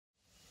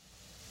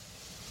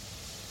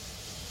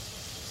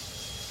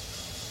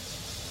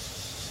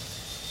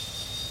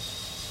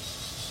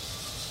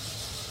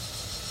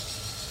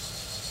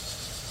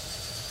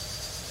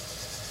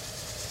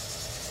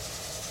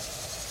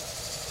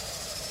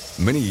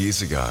Many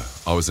years ago,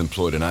 I was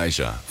employed in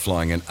Asia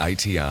flying an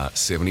ATR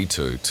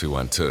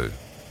 72-212.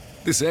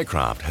 This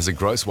aircraft has a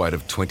gross weight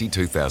of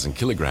 22,000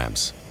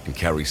 kilograms and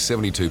carries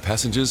 72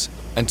 passengers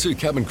and 2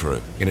 cabin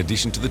crew, in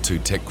addition to the 2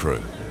 tech crew.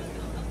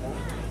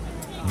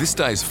 This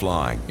day's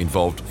flying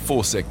involved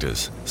 4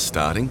 sectors,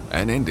 starting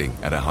and ending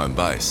at our home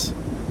base.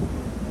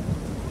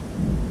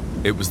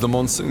 It was the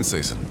monsoon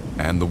season,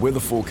 and the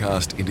weather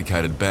forecast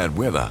indicated bad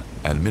weather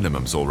and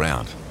minimums all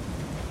round.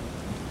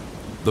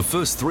 The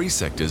first 3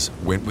 sectors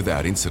went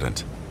without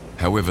incident.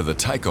 However, the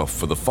takeoff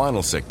for the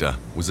final sector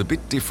was a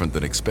bit different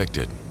than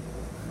expected.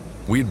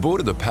 We had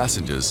boarded the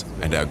passengers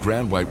and our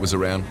ground weight was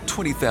around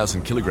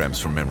 20,000 kilograms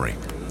from memory,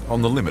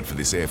 on the limit for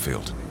this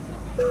airfield.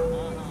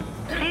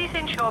 Please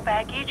ensure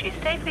baggage is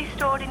safely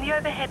stored in the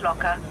overhead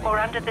locker or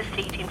under the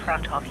seat in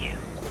front of you.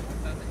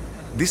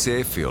 This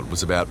airfield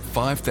was about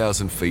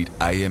 5,000 feet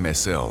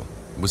AMSL,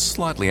 was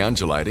slightly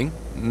undulating,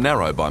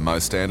 narrow by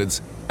most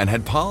standards, and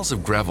had piles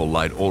of gravel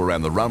laid all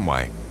around the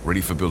runway,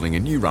 ready for building a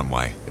new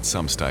runway at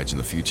some stage in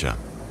the future.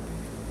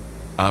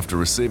 After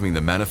receiving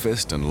the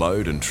manifest and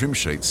load and trim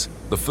sheets,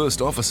 the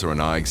first officer and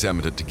I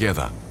examined it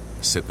together,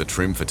 set the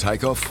trim for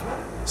takeoff,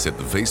 set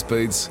the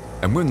V-speeds,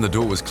 and when the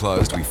door was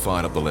closed, we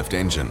fired up the left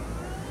engine.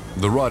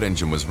 The right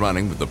engine was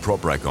running with the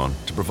prop brake on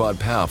to provide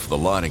power for the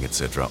lighting,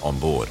 etc. on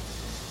board.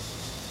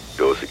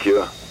 Door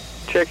secure.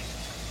 Check.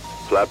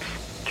 Flaps.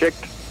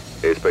 Checked.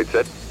 Airspeed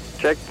set.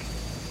 Checked.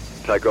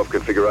 Takeoff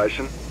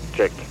configuration.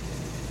 Checked.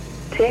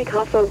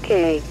 Takeoff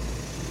okay.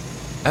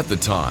 At the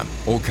time,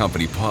 all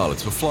company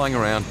pilots were flying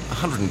around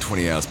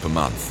 120 hours per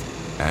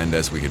month, and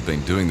as we had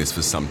been doing this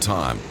for some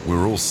time, we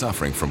were all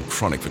suffering from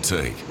chronic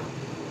fatigue.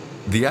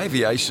 The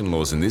aviation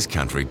laws in this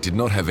country did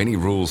not have any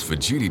rules for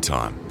duty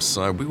time,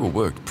 so we were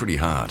worked pretty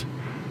hard.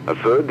 A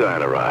third day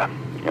in a row.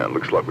 It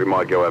looks like we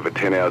might go over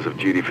 10 hours of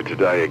duty for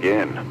today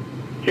again.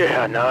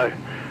 Yeah, I know.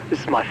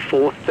 This is my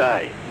 4th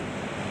day.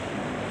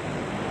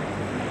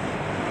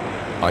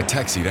 I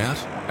taxied out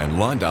and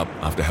lined up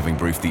after having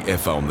briefed the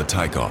FO on the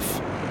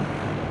takeoff.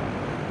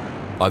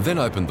 I then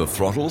opened the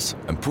throttles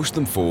and pushed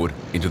them forward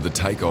into the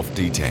takeoff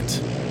detent.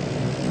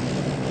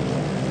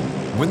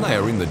 When they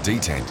are in the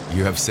detent,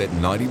 you have set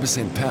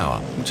 90% power,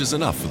 which is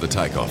enough for the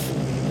takeoff.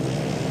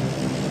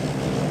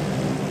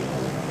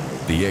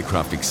 The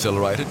aircraft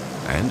accelerated,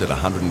 and at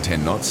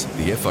 110 knots,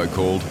 the FO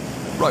called,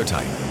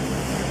 "Rotate."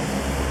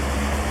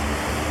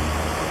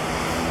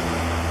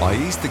 I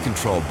eased the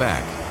control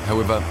back,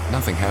 however,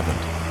 nothing happened.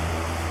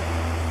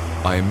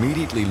 I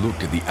immediately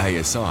looked at the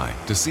ASI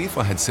to see if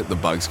I had set the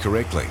bugs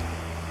correctly.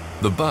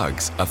 The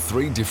bugs are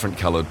 3 different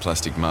coloured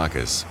plastic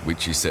markers,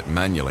 which you set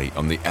manually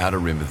on the outer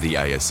rim of the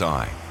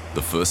ASI.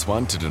 The first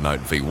one to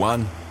denote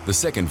V1, the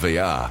second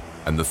VR,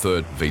 and the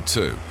third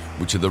V2,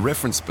 which are the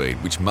reference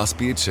speed which must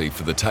be achieved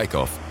for the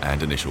takeoff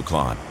and initial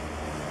climb.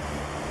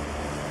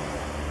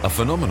 A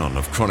phenomenon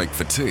of chronic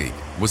fatigue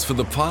was for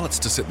the pilots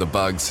to set the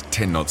bugs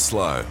 10 knots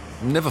slow,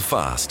 never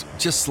fast,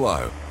 just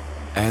slow.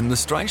 And the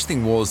strange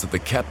thing was that the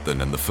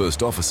captain and the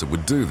first officer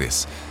would do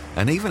this,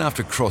 and even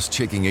after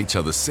cross-checking each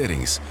other's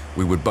settings,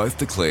 we would both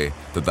declare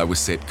that they were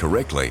set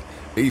correctly,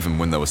 even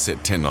when they were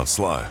set 10 knots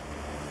slow.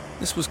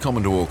 This was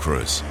common to all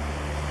crews.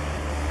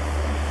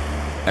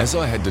 As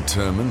I had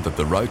determined that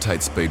the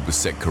rotate speed was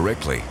set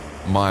correctly,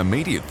 my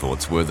immediate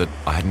thoughts were that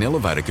I had an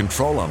elevator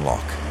control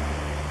unlock.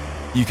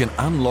 You can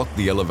unlock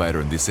the elevator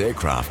in this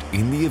aircraft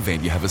in the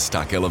event you have a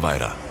stuck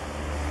elevator.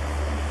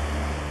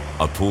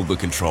 I pulled the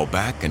control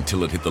back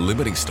until it hit the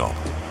limiting stop,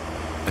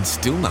 and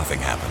still nothing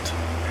happened.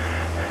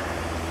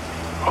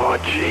 Oh,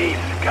 jeez,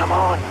 come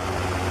on.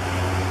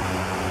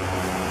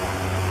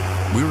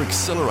 We were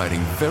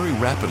accelerating very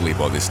rapidly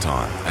by this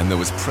time, and there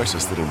was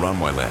precious little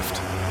runway left.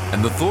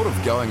 And the thought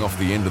of going off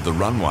the end of the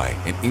runway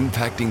and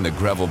impacting the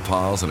gravel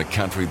piles in a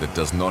country that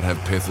does not have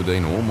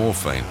pethidine or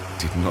morphine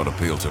did not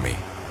appeal to me.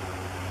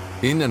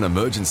 In an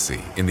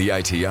emergency in the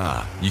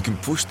ATR, you can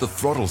push the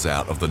throttles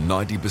out of the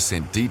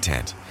 90%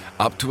 detent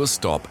up to a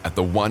stop at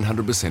the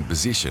 100%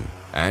 position,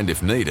 and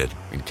if needed,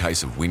 in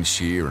case of wind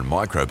shear and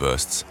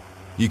microbursts,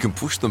 you can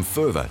push them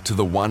further to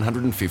the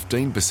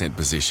 115%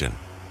 position.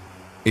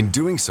 In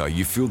doing so,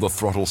 you feel the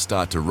throttle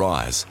start to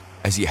rise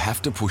as you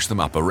have to push them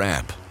up a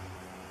ramp.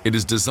 It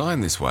is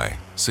designed this way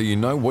so you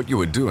know what you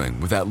are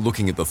doing without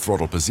looking at the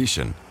throttle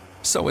position,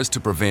 so as to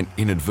prevent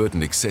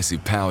inadvertent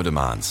excessive power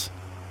demands.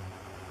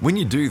 When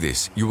you do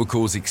this, you will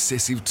cause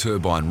excessive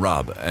turbine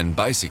rub, and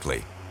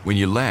basically, when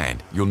you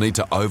land, you'll need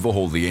to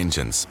overhaul the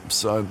engines,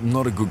 so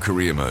not a good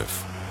career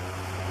move.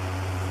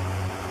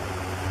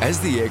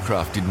 As the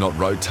aircraft did not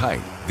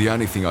rotate, the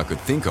only thing I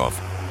could think of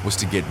was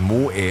to get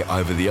more air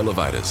over the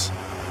elevators.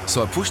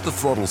 So I pushed the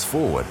throttles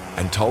forward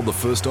and told the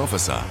first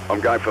officer, I'm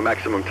going for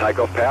maximum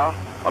takeoff power.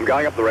 I'm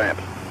going up the ramp.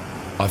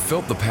 I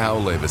felt the power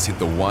levers hit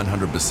the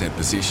 100%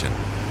 position,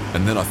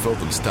 and then I felt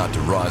them start to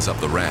rise up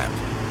the ramp.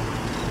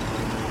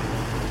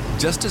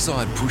 Just as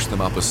I had pushed them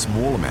up a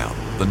small amount,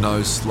 the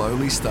nose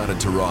slowly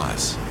started to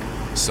rise.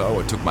 So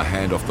I took my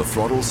hand off the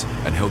throttles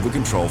and held the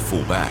control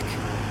full back.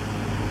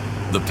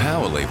 The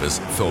power levers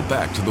fell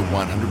back to the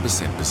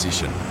 100%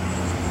 position.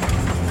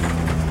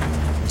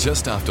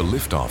 Just after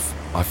liftoff,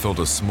 I felt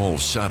a small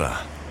shudder,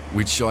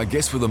 which I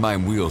guess were the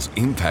main wheels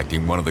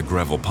impacting one of the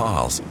gravel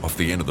piles off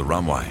the end of the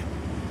runway.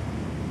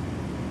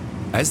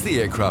 As the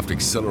aircraft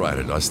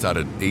accelerated, I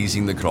started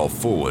easing the control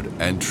forward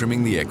and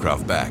trimming the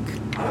aircraft back.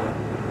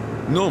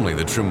 Normally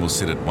the trim will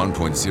sit at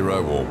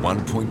 1.0 or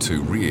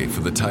 1.2 rear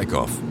for the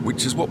takeoff,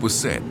 which is what was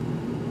set.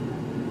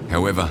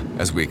 However,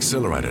 as we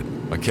accelerated,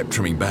 I kept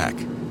trimming back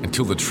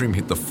until the trim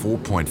hit the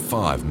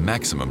 4.5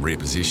 maximum rear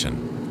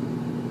position.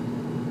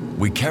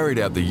 We carried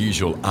out the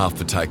usual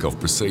after takeoff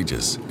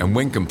procedures, and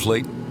when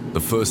complete, the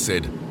first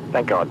said,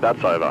 Thank God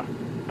that's over.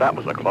 That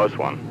was a close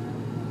one.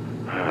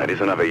 It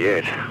isn't over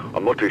yet.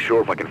 I'm not too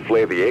sure if I can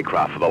flare the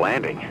aircraft for the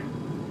landing.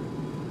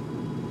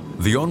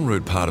 The en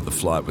route part of the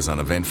flight was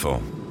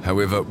uneventful.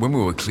 However, when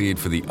we were cleared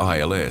for the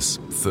ILS,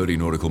 30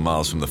 nautical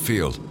miles from the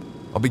field,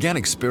 I began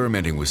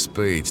experimenting with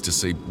speeds to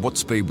see what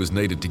speed was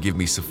needed to give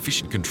me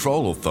sufficient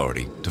control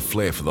authority to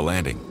flare for the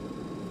landing.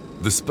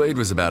 The speed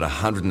was about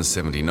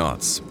 170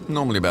 knots,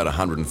 normally about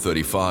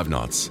 135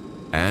 knots,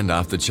 and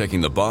after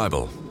checking the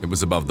Bible, it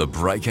was above the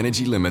brake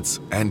energy limits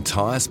and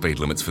tyre speed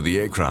limits for the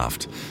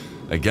aircraft.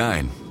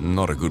 Again,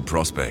 not a good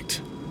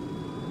prospect.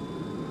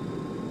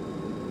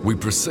 We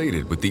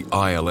proceeded with the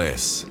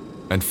ILS,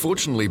 and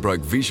fortunately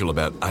broke visual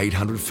about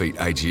 800 feet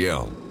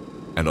AGL,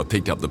 and I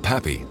picked up the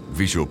PAPI,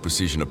 Visual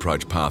Precision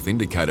Approach Path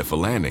Indicator for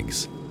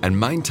landings, and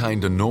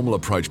maintained a normal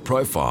approach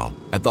profile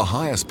at the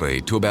higher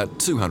speed to about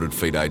 200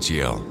 feet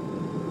AGL.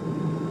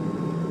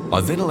 I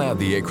then allowed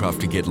the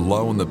aircraft to get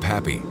low on the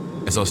PAPI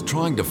as I was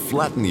trying to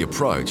flatten the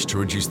approach to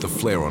reduce the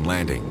flare on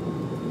landing.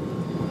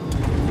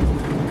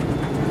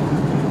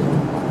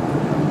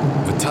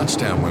 The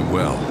touchdown went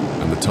well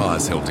and the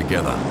tyres held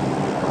together.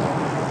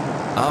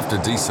 After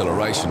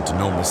deceleration to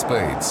normal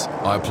speeds,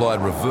 I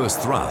applied reverse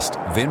thrust,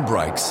 then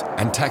brakes,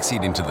 and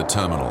taxied into the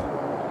terminal.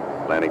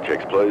 Landing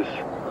checks, please.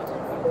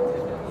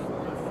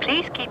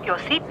 Please keep your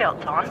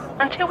seatbelts on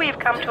until we have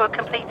come to a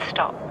complete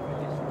stop.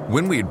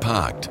 When we had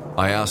parked,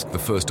 I asked the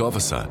first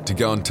officer to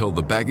go and tell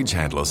the baggage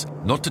handlers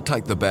not to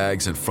take the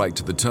bags and freight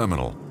to the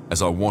terminal,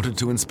 as I wanted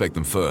to inspect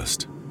them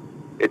first.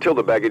 Yeah, tell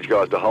the baggage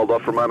guys to hold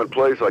off for a moment,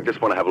 please. I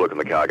just want to have a look in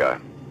the cargo.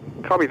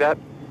 Copy that.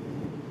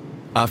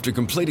 After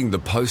completing the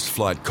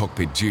post-flight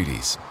cockpit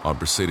duties, I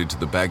proceeded to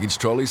the baggage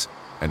trolleys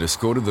and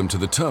escorted them to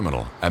the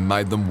terminal and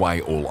made them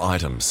weigh all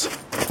items.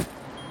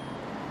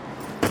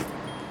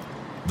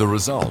 The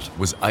result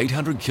was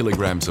 800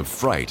 kilograms of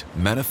freight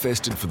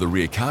manifested for the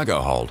rear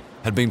cargo hold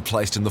had been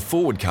placed in the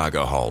forward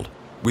cargo hold,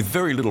 with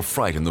very little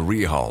freight in the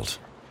rear hold.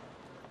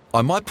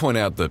 I might point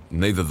out that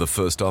neither the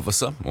first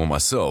officer or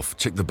myself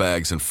checked the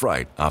bags and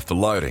freight after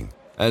loading,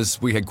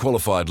 as we had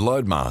qualified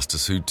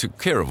loadmasters who took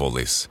care of all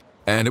this,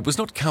 and it was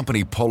not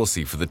company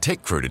policy for the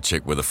tech crew to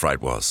check where the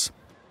freight was.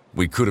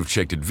 We could have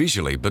checked it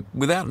visually, but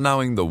without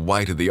knowing the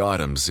weight of the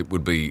items, it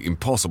would be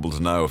impossible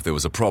to know if there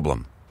was a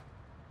problem.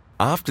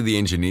 After the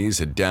engineers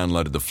had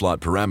downloaded the flight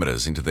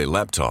parameters into their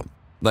laptop,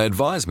 they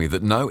advised me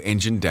that no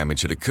engine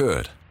damage had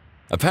occurred.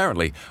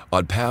 Apparently,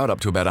 I'd powered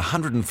up to about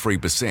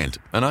 103%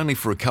 and only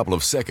for a couple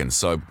of seconds,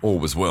 so all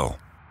was well.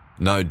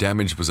 No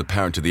damage was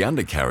apparent to the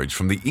undercarriage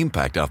from the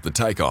impact after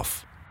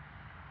takeoff.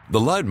 The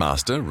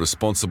loadmaster,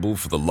 responsible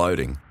for the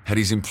loading, had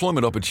his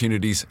employment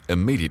opportunities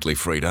immediately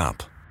freed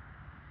up.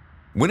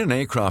 When an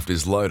aircraft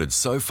is loaded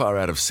so far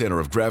out of centre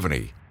of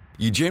gravity,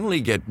 you generally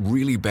get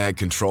really bad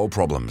control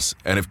problems,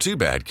 and if too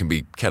bad, can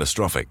be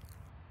catastrophic.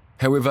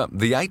 However,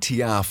 the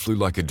ATR flew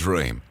like a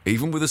dream,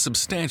 even with a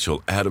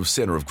substantial out of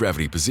centre of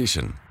gravity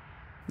position.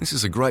 This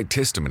is a great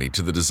testimony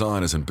to the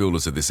designers and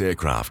builders of this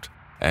aircraft,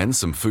 and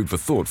some food for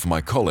thought for my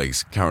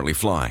colleagues currently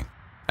flying,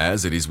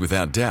 as it is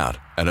without doubt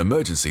an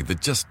emergency that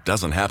just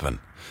doesn't happen.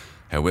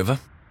 However,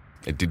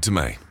 it did to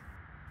me.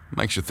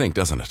 Makes you think,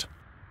 doesn't it?